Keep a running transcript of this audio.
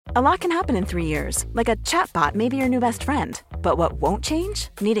A lot can happen in 3 years, like a chatbot may be your new best friend. But what won't change?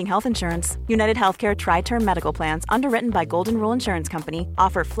 Needing health insurance. United Healthcare Tri-Term Medical Plans, underwritten by Golden Rule Insurance Company,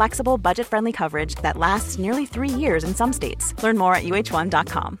 offer flexible, budget-friendly coverage that lasts nearly 3 years in some states. Learn more at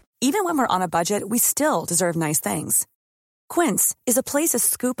uh1.com. Even when we're on a budget, we still deserve nice things. Quince is a place to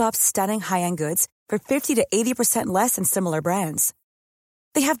scoop up stunning high-end goods for 50 to 80% less than similar brands.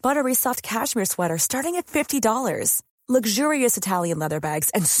 They have buttery soft cashmere sweaters starting at $50, luxurious Italian leather bags,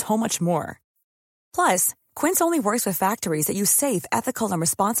 and so much more. Plus, Quince only works with factories that use safe, ethical, and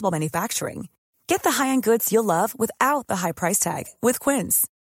responsible manufacturing. Get the high-end goods you'll love without the high price tag with Quince.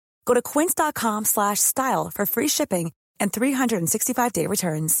 Go to quince.com/style for free shipping and 365-day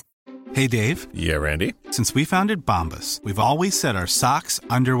returns. Hey, Dave. Yeah, Randy. Since we founded Bombas, we've always said our socks,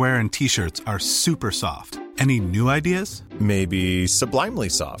 underwear, and T-shirts are super soft. Any new ideas? Maybe sublimely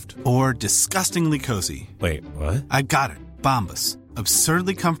soft. Or disgustingly cozy. Wait, what? I got it. Bombas.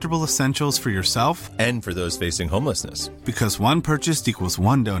 Absurdly comfortable essentials for yourself and for those facing homelessness. Because one purchased equals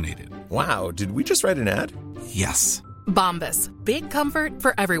one donated. Wow, did we just write an ad? Yes. Bombas. Big comfort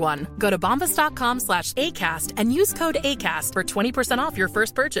for everyone. Go to bombas.com/ACAST and use code ACAST for 20% off your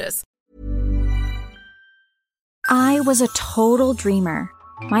first purchase. I was a total dreamer.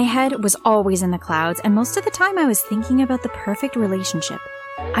 My head was always in the clouds, and most of the time I was thinking about the perfect relationship.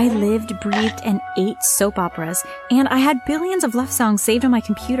 I lived, breathed, and ate soap operas, and I had billions of love songs saved on my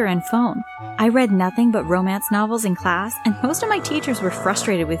computer and phone. I read nothing but romance novels in class, and most of my teachers were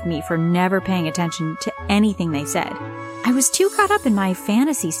frustrated with me for never paying attention to anything they said. I was too caught up in my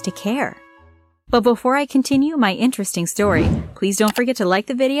fantasies to care. But before I continue my interesting story, please don't forget to like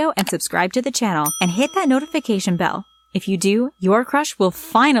the video and subscribe to the channel and hit that notification bell. If you do, your crush will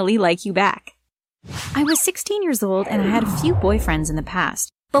finally like you back. I was 16 years old and I had a few boyfriends in the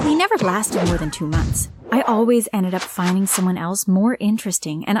past, but we never lasted more than 2 months. I always ended up finding someone else more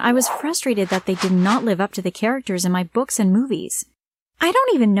interesting, and I was frustrated that they did not live up to the characters in my books and movies. I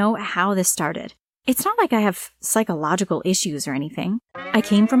don't even know how this started. It's not like I have psychological issues or anything. I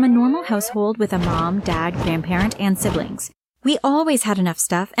came from a normal household with a mom, dad, grandparent, and siblings. We always had enough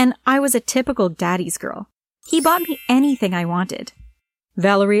stuff, and I was a typical daddy's girl. He bought me anything I wanted.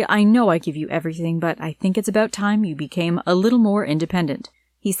 "Valerie, I know I give you everything, but I think it's about time you became a little more independent,"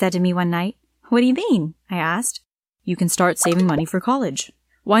 he said to me one night. "What do you mean?" I asked. "You can start saving money for college.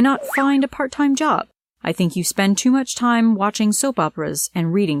 Why not find a part-time job? I think you spend too much time watching soap operas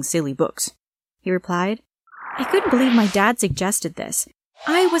and reading silly books," he replied. I couldn't believe my dad suggested this.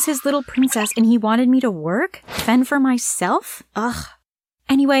 I was his little princess and he wanted me to work? Fend for myself? Ugh.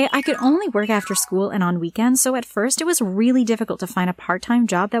 Anyway, I could only work after school and on weekends, so at first it was really difficult to find a part-time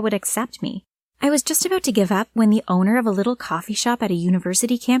job that would accept me. I was just about to give up when the owner of a little coffee shop at a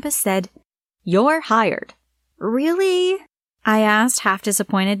university campus said, "You're hired." "Really?" I asked, half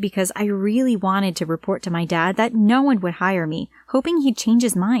disappointed because I really wanted to report to my dad that no one would hire me, hoping he'd change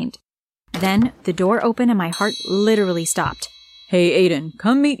his mind. Then the door opened and my heart literally stopped. "Hey, Aiden,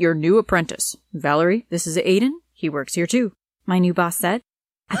 come meet your new apprentice. Valerie, this is Aiden. He works here too," my new boss said.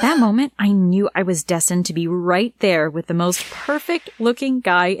 At that moment, I knew I was destined to be right there with the most perfect-looking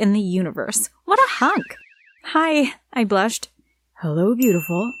guy in the universe. What a hunk! "Hi," I blushed. "Hello,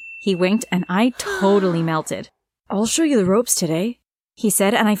 beautiful." He winked and I totally melted. "I'll show you the ropes today," he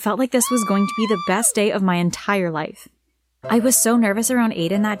said, and I felt like this was going to be the best day of my entire life. I was so nervous around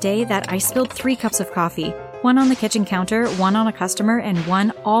Aiden that day that I spilled 3 cups of coffee, one on the kitchen counter, one on a customer, and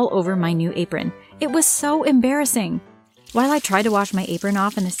one all over my new apron. It was so embarrassing. While I tried to wash my apron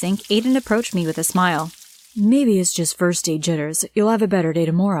off in the sink, Aiden approached me with a smile. "Maybe it's just first day jitters. You'll have a better day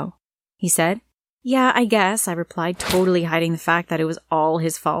tomorrow," he said. "Yeah, I guess," I replied, totally hiding the fact that it was all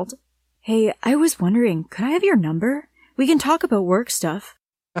his fault. "Hey, I was wondering, could I have your number? We can talk about work stuff,"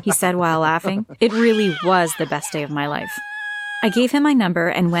 he said while laughing. It really was the best day of my life. I gave him my number,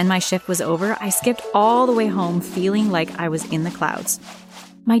 and when my shift was over, I skipped all the way home feeling like I was in the clouds.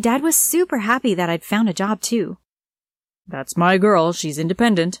 My dad was super happy that I'd found a job too. "That's my girl, she's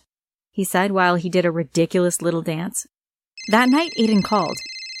independent," he said while he did a ridiculous little dance. That night, Aiden called.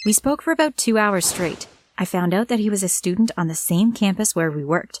 We spoke for about 2 hours straight. I found out that he was a student on the same campus where we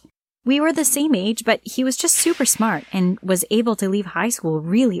worked. We were the same age, but he was just super smart and was able to leave high school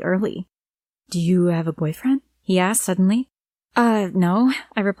really early. "Do you have a boyfriend?" he asked suddenly. No,"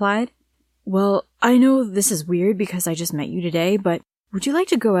 I replied. "Well, I know this is weird because I just met you today, but would you like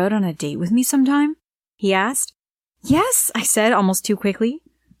to go out on a date with me sometime?" he asked. "Yes," I said almost too quickly.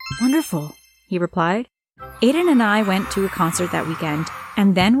 "Wonderful," he replied. Aiden and I went to a concert that weekend,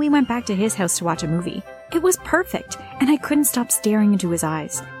 and then we went back to his house to watch a movie. It was perfect, and I couldn't stop staring into his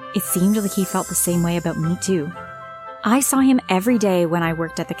eyes. It seemed like he felt the same way about me too. I saw him every day when I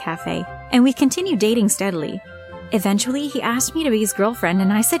worked at the cafe, and we continued dating steadily. Eventually, he asked me to be his girlfriend,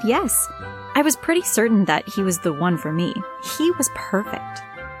 and I said yes. I was pretty certain that he was the one for me. He was perfect.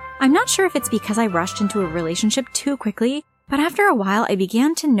 I'm not sure if it's because I rushed into a relationship too quickly, but after a while I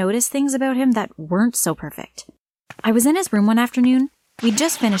began to notice things about him that weren't so perfect. I was in his room one afternoon. We'd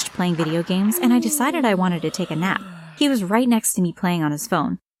just finished playing video games, and I decided I wanted to take a nap. He was right next to me playing on his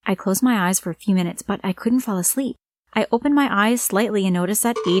phone. I closed my eyes for a few minutes, but I couldn't fall asleep. I opened my eyes slightly and noticed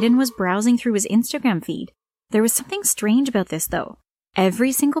that Aiden was browsing through his Instagram feed. There was something strange about this, though.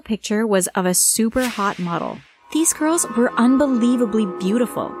 Every single picture was of a super hot model. These girls were unbelievably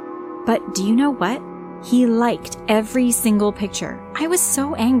beautiful. But do you know what? He liked every single picture. I was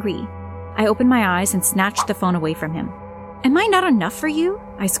so angry. I opened my eyes and snatched the phone away from him. Am I not enough for you?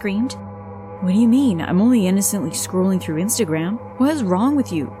 I screamed. What do you mean? I'm only innocently scrolling through Instagram. What is wrong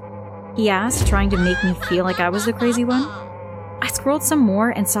with you? He asked, trying to make me feel like I was the crazy one. I scrolled some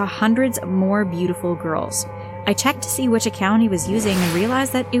more and saw hundreds of more beautiful girls. I checked to see which account he was using and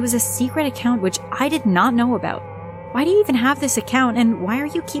realized that it was a secret account which I did not know about. Why do you even have this account, and why are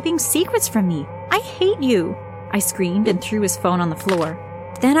you keeping secrets from me? I hate you! I screamed and threw his phone on the floor.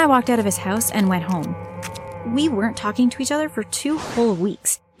 Then I walked out of his house and went home. We weren't talking to each other for 2 whole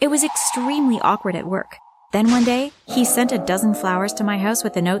weeks. It was extremely awkward at work. Then one day, he sent a dozen flowers to my house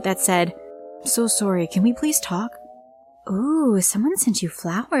with a note that said, "So sorry, can we please talk?" Ooh, someone sent you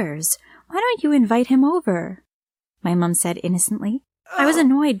flowers. Why don't you invite him over? My mom said innocently. I was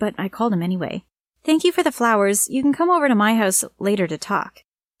annoyed, but I called him anyway. Thank you for the flowers. You can come over to my house later to talk.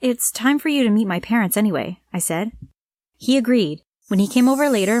 It's time for you to meet my parents anyway, I said. He agreed. When he came over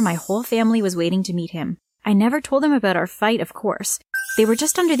later, my whole family was waiting to meet him. I never told them about our fight, of course. They were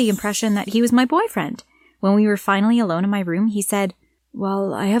just under the impression that he was my boyfriend. When we were finally alone in my room, he said,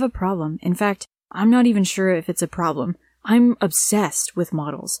 "Well, I have a problem. In fact, I'm not even sure if it's a problem. I'm obsessed with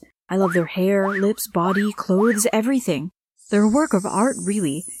models. I love their hair, lips, body, clothes, everything. They're a work of art,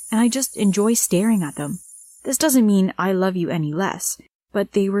 really, and I just enjoy staring at them. This doesn't mean I love you any less,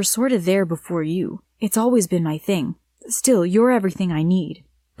 but they were sort of there before you. It's always been my thing. Still, you're everything I need."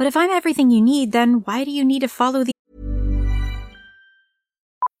 But if I'm everything you need, then why do you need to follow the...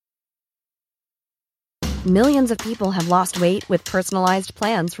 Millions of people have lost weight with personalized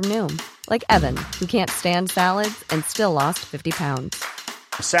plans from Noom. Like Evan, who can't stand salads and still lost 50 pounds.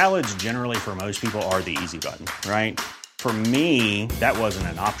 Salads generally for most people are the easy button, right? For me, that wasn't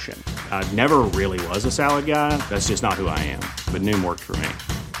an option. I never really was a salad guy. That's just not who I am. But Noom worked for me.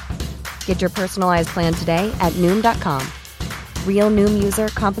 Get your personalized plan today at Noom.com. Real Noom user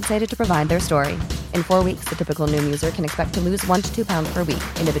compensated to provide their story. In 4 weeks, the typical Noom user can expect to lose 1 to 2 pounds per week.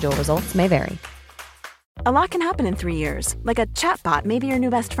 Individual results may vary. A lot can happen in 3 years, like a chatbot may be your new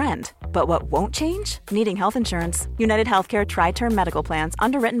best friend. But what won't change? Needing health insurance. United Healthcare Tri-Term Medical Plans,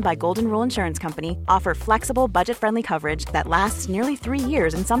 underwritten by Golden Rule Insurance Company, offer flexible, budget-friendly coverage that lasts nearly 3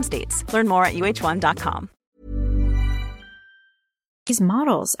 years in some states. Learn more at uh1.com. These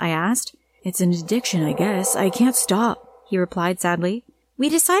models, I asked. It's an addiction, I guess. I can't stop, he replied sadly. We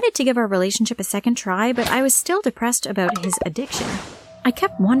decided to give our relationship a second try, but I was still depressed about his addiction. I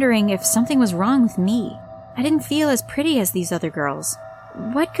kept wondering if something was wrong with me. I didn't feel as pretty as these other girls.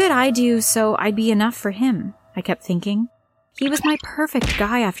 What could I do so I'd be enough for him? I kept thinking. He was my perfect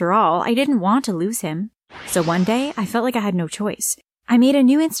guy after all. I didn't want to lose him. So one day, I felt like I had no choice. I made a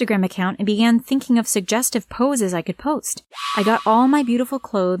new Instagram account and began thinking of suggestive poses I could post. I got all my beautiful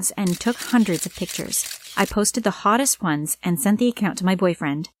clothes and took hundreds of pictures. I posted the hottest ones and sent the account to my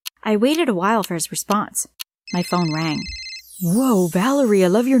boyfriend. I waited a while for his response. My phone rang. "Whoa, Valerie, I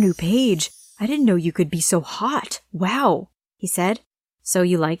love your new page. I didn't know you could be so hot. Wow," he said. "So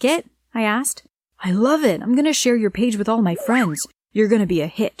you like it?" I asked. "I love it. I'm going to share your page with all my friends. You're going to be a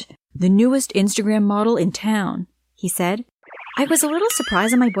hit. The newest Instagram model in town," he said. I was a little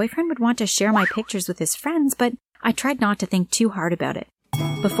surprised that my boyfriend would want to share my pictures with his friends, but I tried not to think too hard about it.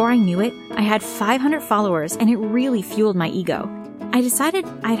 Before I knew it, I had 500 followers, and it really fueled my ego. I decided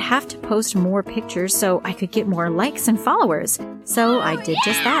I'd have to post more pictures so I could get more likes and followers, so I did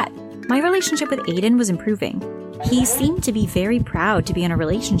just that. My relationship with Aiden was improving. He seemed to be very proud to be in a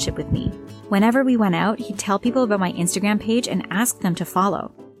relationship with me. Whenever we went out, he'd tell people about my Instagram page and ask them to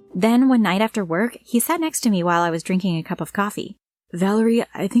follow. Then one night after work, he sat next to me while I was drinking a cup of coffee. "Valerie,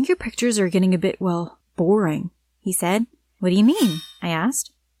 I think your pictures are getting a bit, boring," he said. "What do you mean?" I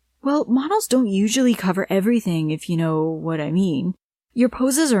asked. "Well, models don't usually cover everything, if you know what I mean. Your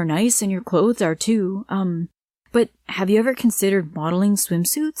poses are nice and your clothes are too. But have you ever considered modeling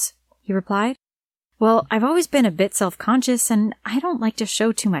swimsuits?" he replied. "Well, I've always been a bit self-conscious and I don't like to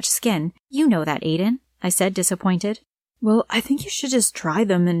show too much skin. You know that, Aiden," I said, disappointed. Well, I think you should just try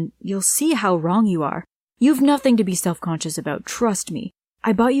them and you'll see how wrong you are. You've nothing to be self-conscious about, trust me.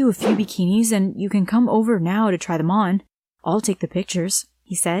 I bought you a few bikinis and you can come over now to try them on. I'll take the pictures,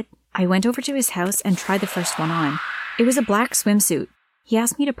 he said. I went over to his house and tried the first one on. It was a black swimsuit. He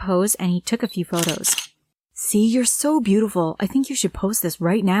asked me to pose and he took a few photos. See, you're so beautiful. I think you should post this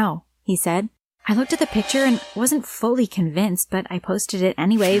right now, he said. I looked at the picture and wasn't fully convinced, but I posted it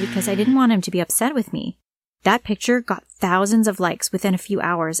anyway because I didn't want him to be upset with me. That picture got thousands of likes within a few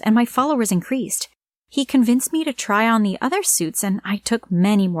hours and my followers increased. He convinced me to try on the other suits and I took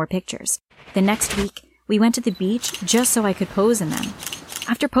many more pictures. The next week, we went to the beach just so I could pose in them.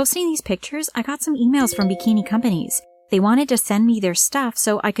 After posting these pictures, I got some emails from bikini companies. They wanted to send me their stuff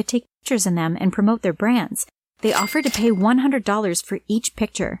so I could take pictures in them and promote their brands. They offered to pay $100 for each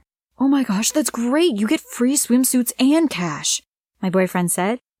picture. Oh my gosh, that's great! You get free swimsuits and cash, my boyfriend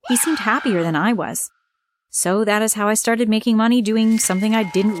said. He seemed happier than I was. So that is how I started making money doing something I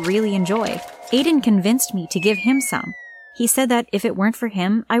didn't really enjoy. Aiden convinced me to give him some. He said that if it weren't for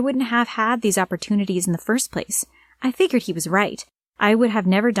him, I wouldn't have had these opportunities in the first place. I figured he was right. I would have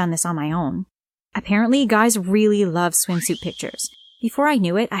never done this on my own. Apparently, guys really love swimsuit pictures. Before I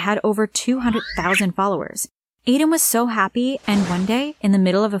knew it, I had over 200,000 followers. Aiden was so happy, and one day, in the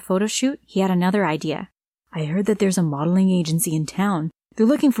middle of a photo shoot, he had another idea. I heard that there's a modeling agency in town. They're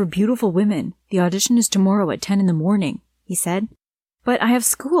looking for beautiful women. The audition is tomorrow at 10 in the morning, he said. But I have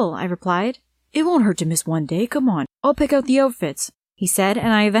school, I replied. It won't hurt to miss one day, come on. I'll pick out the outfits, he said,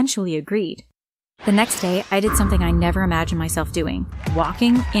 and I eventually agreed. The next day, I did something I never imagined myself doing,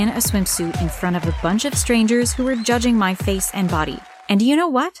 walking in a swimsuit in front of a bunch of strangers who were judging my face and body. And do you know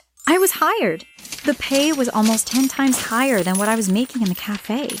what? I was hired. The pay was almost 10 times higher than what I was making in the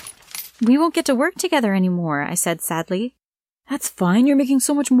cafe. We won't get to work together anymore, I said sadly. That's fine, you're making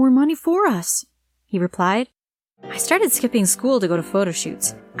so much more money for us, he replied. I started skipping school to go to photo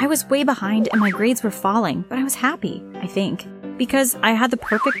shoots. I was way behind and my grades were falling, but I was happy, I think, because I had the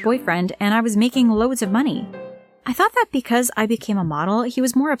perfect boyfriend and I was making loads of money. I thought that because I became a model, he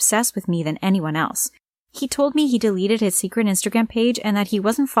was more obsessed with me than anyone else. He told me he deleted his secret Instagram page and that he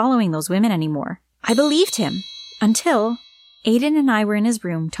wasn't following those women anymore. I believed him. Until Aiden and I were in his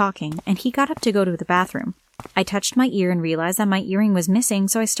room talking and he got up to go to the bathroom. I touched my ear and realized that my earring was missing,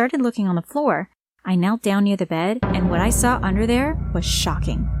 so I started looking on the floor. I knelt down near the bed and what I saw under there was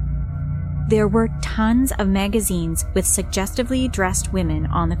shocking. There were tons of magazines with suggestively dressed women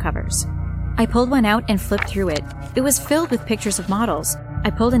on the covers. I pulled one out and flipped through it. It was filled with pictures of models. I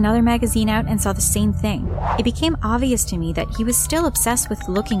pulled another magazine out and saw the same thing. It became obvious to me that he was still obsessed with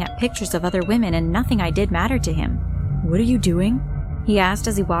looking at pictures of other women and nothing I did mattered to him. What are you doing? He asked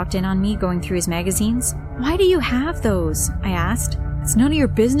as he walked in on me going through his magazines. Why do you have those? I asked. It's none of your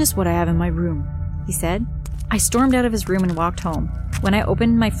business what I have in my room, he said. I stormed out of his room and walked home. When I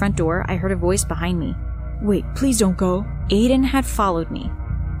opened my front door, I heard a voice behind me. Wait, please don't go. Aiden had followed me.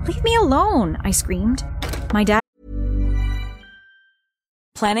 Leave me alone, I screamed. My dad.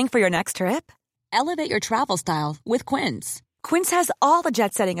 Planning for your next trip? Elevate your travel style with Quince. Quince has all the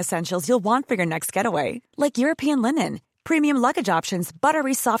jet-setting essentials you'll want for your next getaway, like European linen, premium luggage options,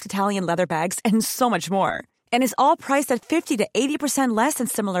 buttery soft Italian leather bags, and so much more. And is all priced at 50 to 80% less than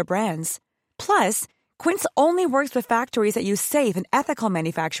similar brands. Plus, Quince only works with factories that use safe and ethical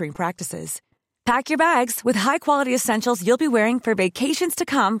manufacturing practices. Pack your bags with high-quality essentials you'll be wearing for vacations to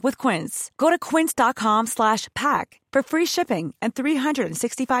come with Quince. Go to quince.com/pack for free shipping and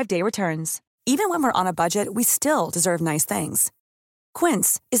 365-day returns. Even when we're on a budget, we still deserve nice things.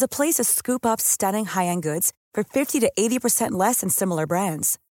 Quince is a place to scoop up stunning high-end goods for 50 to 80% less than similar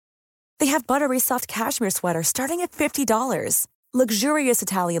brands. They have buttery soft cashmere sweaters starting at $50, luxurious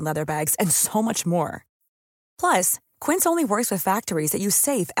Italian leather bags, and so much more. Plus, Quince only works with factories that use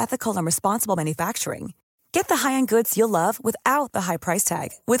safe, ethical, and responsible manufacturing. Get the high-end goods you'll love without the high price tag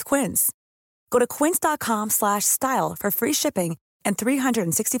with Quince. Go to quince.com/style for free shipping and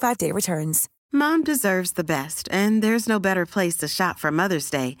 365-day returns. Mom deserves the best, and there's no better place to shop for Mother's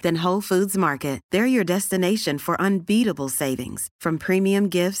Day than Whole Foods Market. They're your destination for unbeatable savings, from premium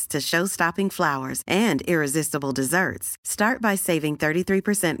gifts to show-stopping flowers and irresistible desserts. Start by saving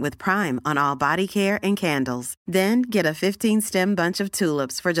 33% with Prime on all body care and candles. Then get a 15-stem bunch of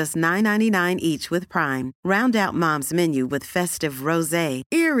tulips for just $9.99 each with Prime. Round out Mom's menu with festive rosé,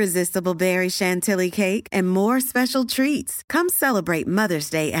 irresistible berry chantilly cake, and more special treats. Come celebrate Mother's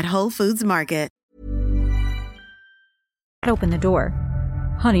Day at Whole Foods Market. Open the door.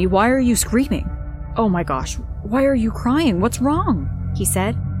 Honey, why are you screaming? Oh my gosh, why are you crying? What's wrong? He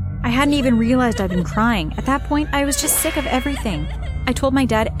said. I hadn't even realized I'd been crying. At that point, I was just sick of everything. I told my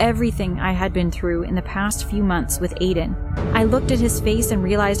dad everything I had been through in the past few months with Aiden. I looked at his face and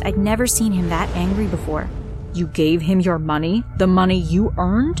realized I'd never seen him that angry before. "You gave him your money? The money you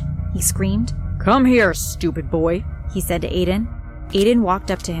earned?" he screamed. "Come here, stupid boy," he said to Aiden. Aiden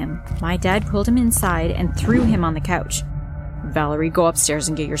walked up to him. My dad pulled him inside and threw him on the couch. "Valerie, go upstairs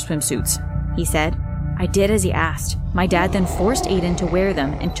and get your swimsuits," he said. I did as he asked. My dad then forced Aiden to wear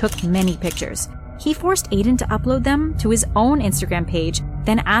them and took many pictures. He forced Aiden to upload them to his own Instagram page,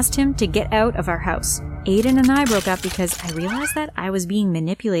 then asked him to get out of our house. Aiden and I broke up because I realized that I was being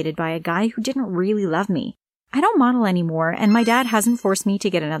manipulated by a guy who didn't really love me. I don't model anymore, and my dad hasn't forced me to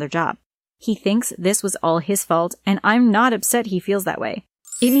get another job. He thinks this was all his fault, and I'm not upset he feels that way.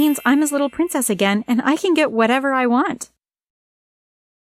 It means I'm his little princess again, and I can get whatever I want.